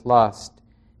uninvolved with lust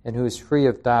and who is free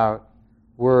of doubt,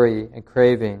 worry, and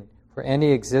craving for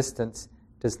any existence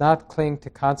does not cling to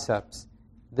concepts.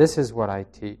 This is what I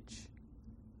teach.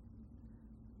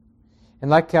 And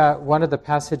like one of the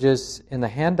passages in the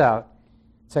handout,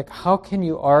 it's like, how can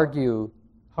you argue,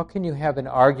 how can you have an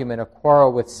argument, a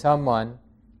quarrel with someone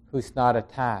who's not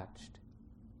attached?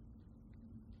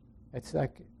 It's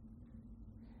like,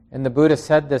 and the Buddha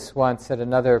said this once in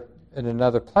another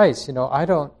place,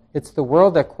 it's the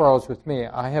world that quarrels with me.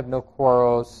 I have no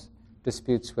quarrels,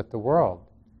 disputes with the world.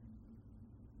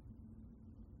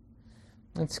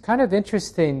 It's kind of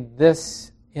interesting,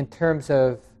 this in terms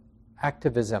of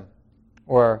activism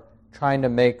or trying to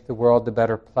make the world a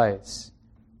better place.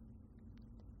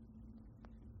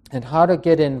 And how to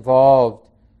get involved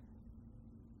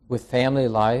with family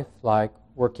life, like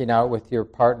working out with your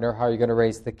partner, how you're going to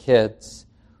raise the kids,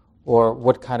 or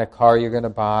what kind of car you're going to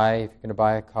buy, if you're going to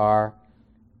buy a car,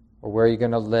 or where you're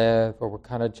going to live, or what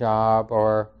kind of job,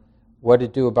 or what to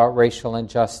do about racial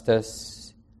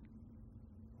injustice,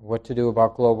 what to do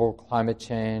about global climate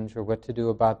change, or what to do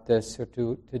about this, or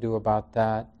to do about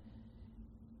that.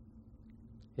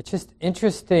 It's just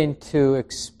interesting to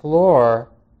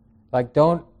explore, like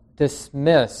don't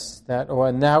dismiss that, or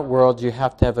in that world you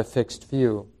have to have a fixed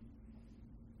view.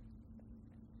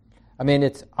 I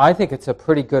mean, I think it's a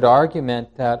pretty good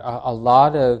argument that a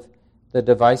lot of the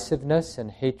divisiveness and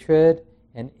hatred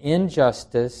and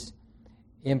injustice,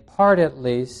 in part at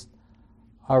least,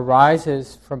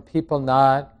 arises from people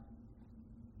not,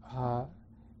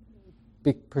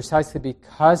 precisely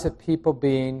because of people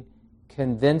being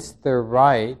convinced they're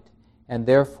right and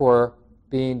therefore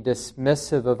being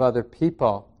dismissive of other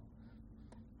people.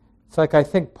 It's like I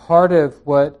think part of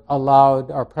what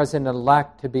allowed our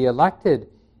president-elect to be elected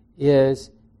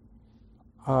is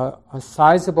a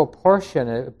sizable portion,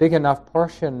 a big enough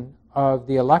portion of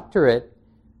the electorate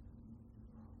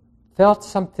felt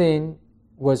something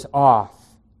was off,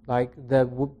 like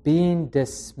being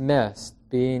dismissed,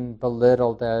 being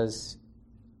belittled as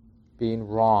being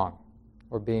wrong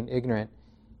or being ignorant.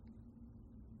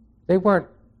 They weren't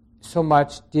so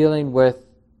much dealing with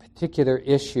particular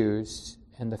issues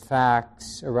and the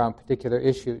facts around particular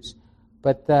issues,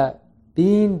 but that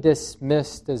being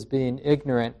dismissed as being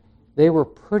ignorant, they were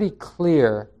pretty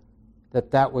clear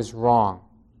that that was wrong,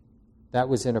 that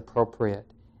was inappropriate.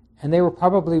 And they were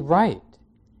probably right.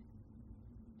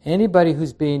 Anybody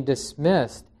who's being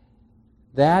dismissed,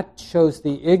 that shows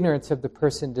the ignorance of the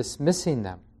person dismissing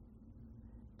them,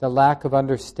 the lack of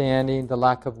understanding, the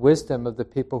lack of wisdom of the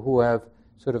people who have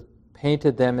sort of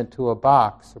painted them into a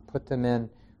box or put them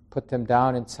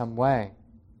down in some way.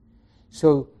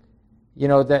 So,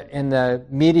 that in the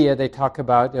media they talk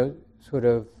about sort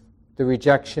of the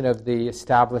rejection of the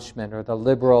establishment or the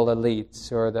liberal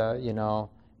elites or the,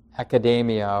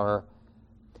 academia.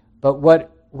 But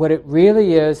what it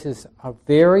really is a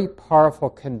very powerful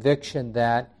conviction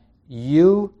that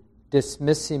you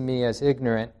dismissing me as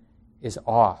ignorant is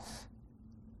off.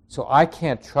 So I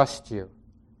can't trust you.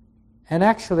 And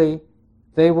actually,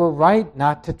 they were right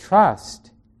not to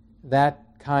trust that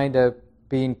kind of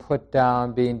being put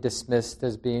down, being dismissed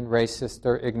as being racist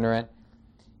or ignorant,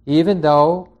 even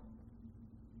though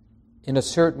in a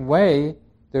certain way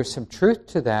there's some truth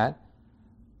to that,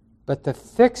 but the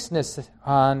fixedness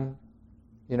on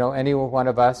any one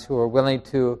of us who are willing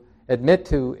to admit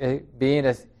to being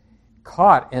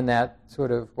caught in that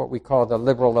sort of what we call the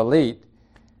liberal elite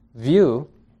view,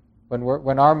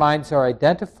 when our minds are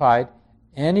identified,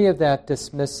 any of that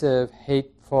dismissive,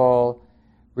 hateful,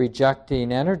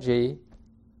 rejecting energy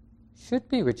should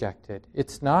be rejected.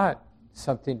 It's not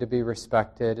something to be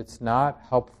respected. It's not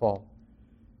helpful.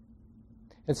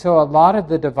 And so a lot of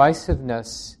the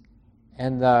divisiveness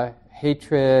and the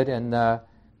hatred and the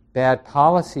bad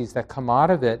policies that come out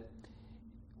of it,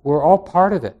 we're all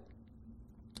part of it.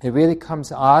 It really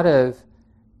comes out of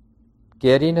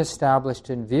getting established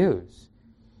in views.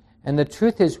 And the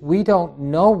truth is, we don't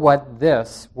know what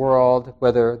this world,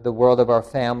 whether the world of our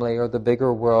family or the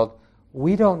bigger world,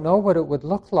 we don't know what it would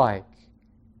look like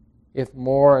if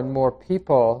more and more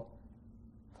people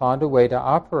found a way to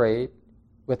operate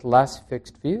with less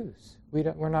fixed views.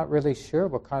 We're not really sure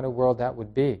what kind of world that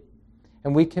would be.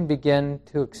 And we can begin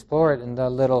to explore it in the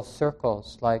little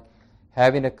circles, like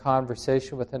having a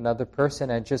conversation with another person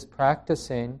and just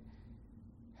practicing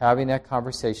having that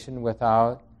conversation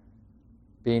without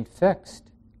being fixed,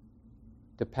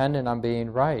 dependent on being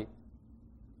right.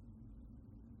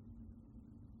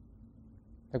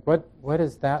 Like what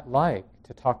is that like,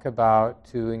 to talk about,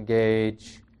 to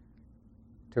engage,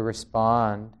 to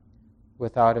respond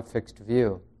without a fixed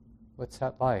view? What's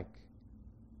that like?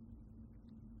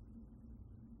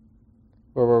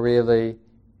 Where we're really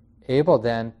able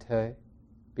then to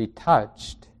be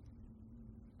touched,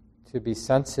 to be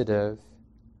sensitive,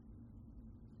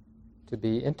 to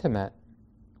be intimate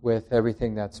with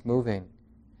everything that's moving.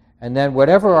 And then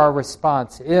whatever our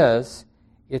response is,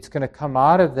 it's going to come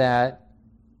out of that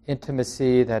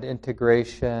intimacy, that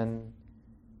integration,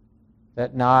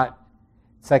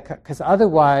 it's like, because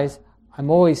otherwise I'm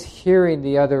always hearing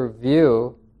the other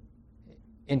view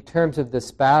in terms of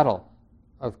this battle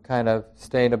of kind of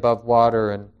staying above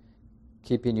water and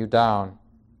keeping you down.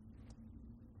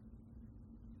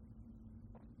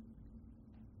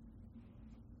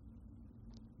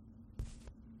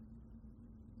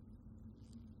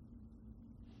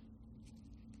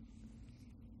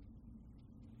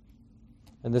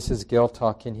 And this is Gil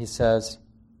talking. He says,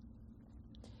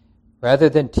 rather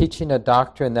than teaching a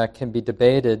doctrine that can be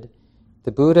debated,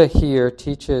 the Buddha here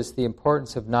teaches the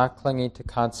importance of not clinging to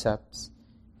concepts.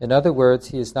 In other words,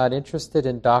 he is not interested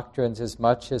in doctrines as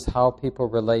much as how people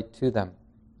relate to them.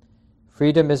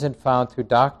 Freedom isn't found through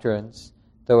doctrines,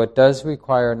 though it does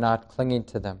require not clinging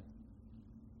to them.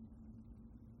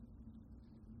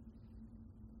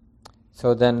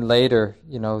 So then later,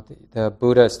 the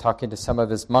Buddha is talking to some of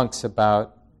his monks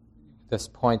about this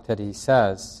point that he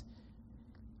says,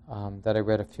 that I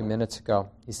read a few minutes ago.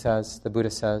 The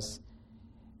Buddha says,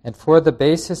 and for the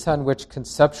basis on which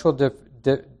conceptual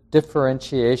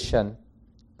differentiation,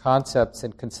 concepts,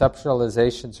 and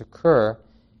conceptualizations occur,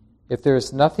 if there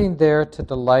is nothing there to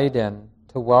delight in,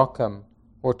 to welcome,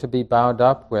 or to be bound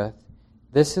up with,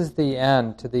 this is the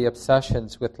end to the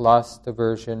obsessions with lust,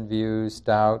 aversion, views,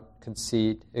 doubt,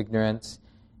 conceit, ignorance,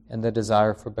 and the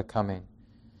desire for becoming.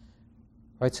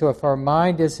 Right? So if our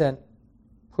mind isn't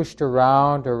pushed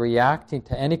around or reacting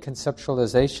to any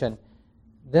conceptualization,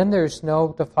 then there's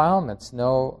no defilements,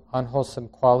 no unwholesome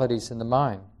qualities in the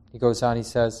mind. He goes on, he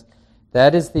says,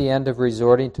 that is the end of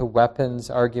resorting to weapons,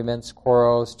 arguments,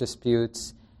 quarrels,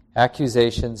 disputes,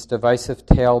 accusations, divisive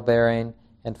tale-bearing,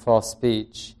 and false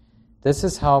speech. This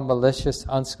is how malicious,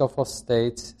 unskillful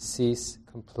states cease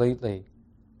completely,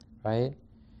 right?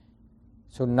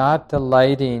 So not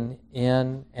delighting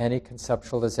in any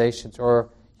conceptualizations,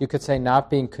 or you could say not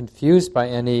being confused by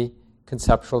any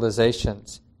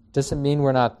conceptualizations. Doesn't mean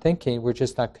we're not thinking, we're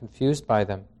just not confused by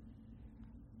them.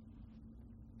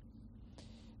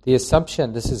 The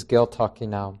assumption, this is Gil talking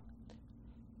now,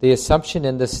 the assumption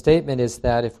in this statement is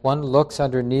that if one looks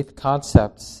underneath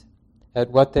concepts at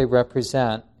what they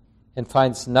represent and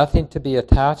finds nothing to be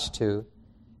attached to,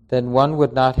 then one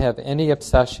would not have any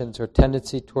obsessions or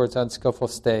tendency towards unskillful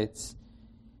states.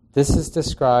 This is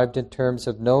described in terms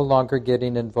of no longer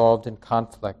getting involved in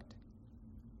conflict.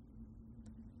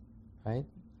 Right?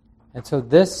 And so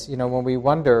this, when we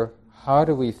wonder, how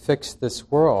do we fix this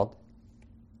world?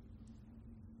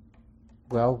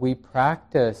 Well, we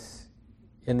practice,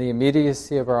 in the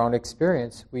immediacy of our own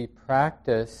experience, we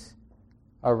practice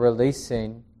a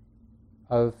releasing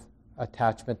of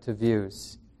attachment to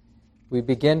views. We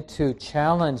begin to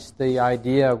challenge the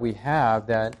idea we have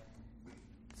that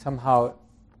somehow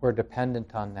we're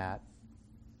dependent on that,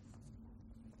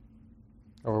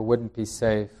 or it wouldn't be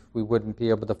safe, we wouldn't be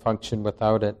able to function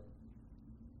without it.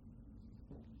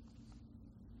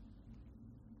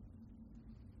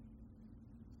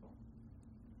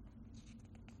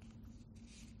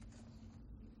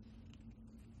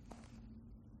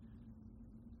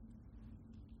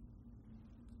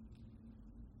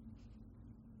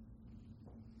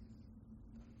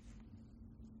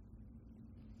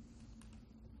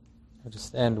 I'll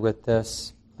just end with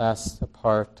this last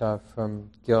part from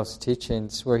Gil's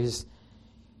teachings, where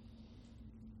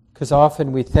because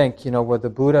often we think, well, the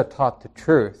Buddha taught the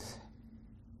truth.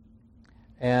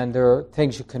 And there are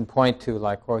things you can point to,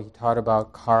 like, he taught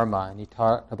about karma, and he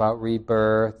taught about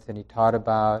rebirth, and he taught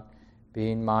about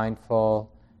being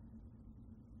mindful.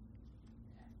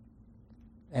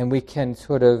 And we can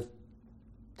sort of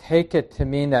take it to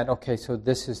mean that, okay, so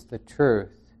this is the truth.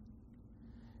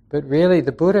 But really,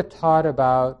 the Buddha taught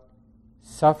about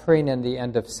suffering and the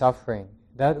end of suffering.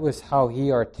 That was how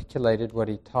he articulated what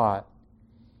he taught.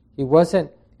 It was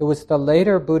the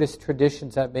later Buddhist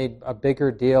traditions that made a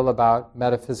bigger deal about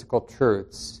metaphysical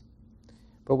truths.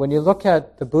 But when you look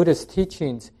at the Buddhist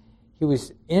teachings, he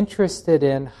was interested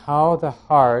in how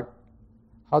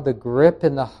the grip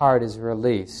in the heart is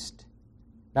released.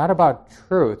 Not about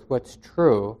truth, what's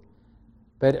true,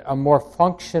 but a more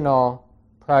functional,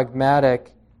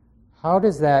 pragmatic, how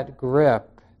does that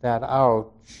grip, that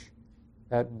ouch,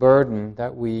 that burden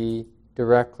that we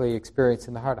directly experience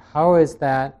in the heart, how is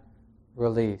that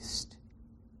released?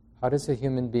 How does a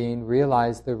human being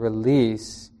realize the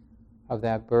release of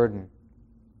that burden,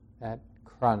 that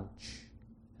crunch,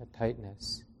 that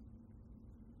tightness?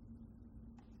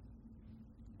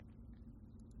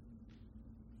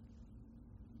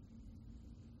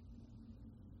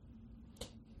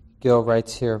 Gil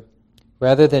writes here,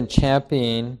 rather than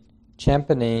championing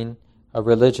a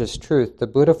religious truth, the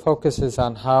Buddha focuses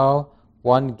on how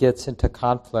one gets into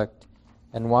conflict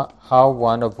and how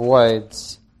one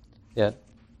avoids it.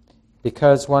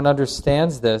 Because one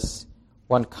understands this,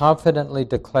 one confidently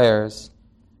declares,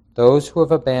 those who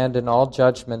have abandoned all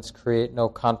judgments create no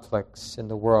conflicts in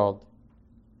the world.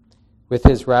 With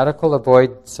his radical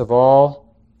avoidance of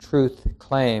all truth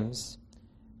claims,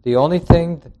 the only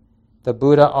thing the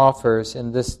Buddha offers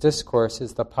in this discourse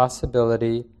is the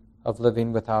possibility of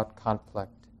living without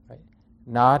conflict. Right?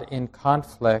 not in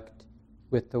conflict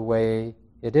with the way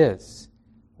it is,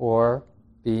 or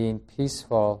being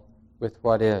peaceful with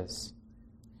what is.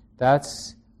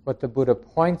 That's what the Buddha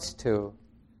points to,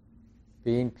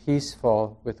 being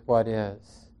peaceful with what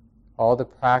is. All the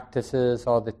practices,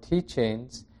 all the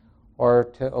teachings are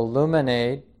to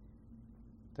illuminate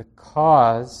the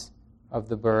cause of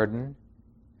the burden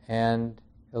and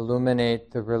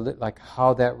illuminate like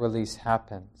how that release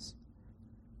happens.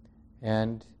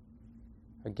 And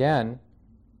again,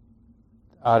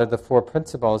 out of the 4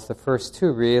 principles, the first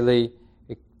 2 really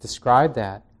describe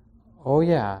that. Oh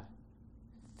yeah,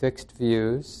 fixed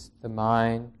views, the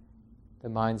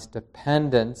mind's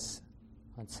dependence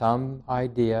on some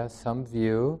idea, some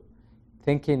view,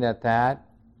 thinking that,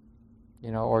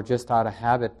 or just out of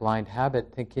habit, blind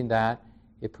habit, thinking that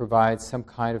it provides some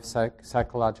kind of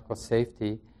psychological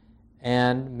safety,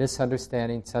 and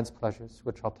misunderstanding sense pleasures,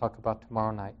 which I'll talk about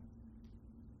tomorrow night.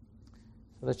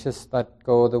 So let's just let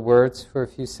go of the words for a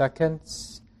few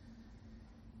seconds.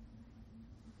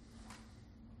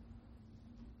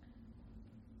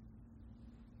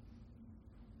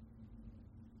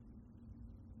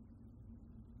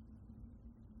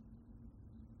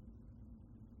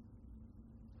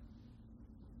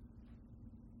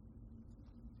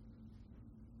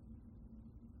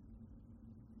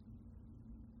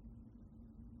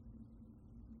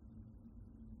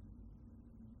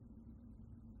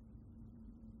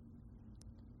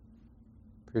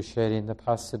 Appreciating the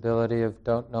possibility of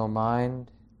don't know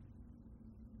mind,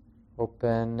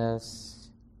 openness,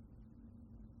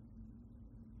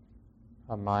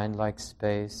 a mind-like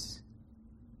space.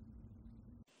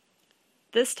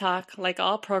 This talk, like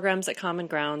all programs at Common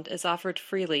Ground, is offered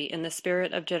freely in the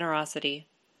spirit of generosity.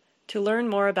 To learn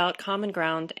more about Common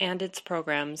Ground and its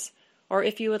programs, or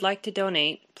if you would like to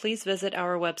donate, please visit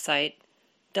our website,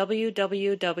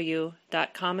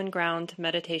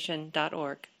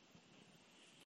 www.commongroundmeditation.org.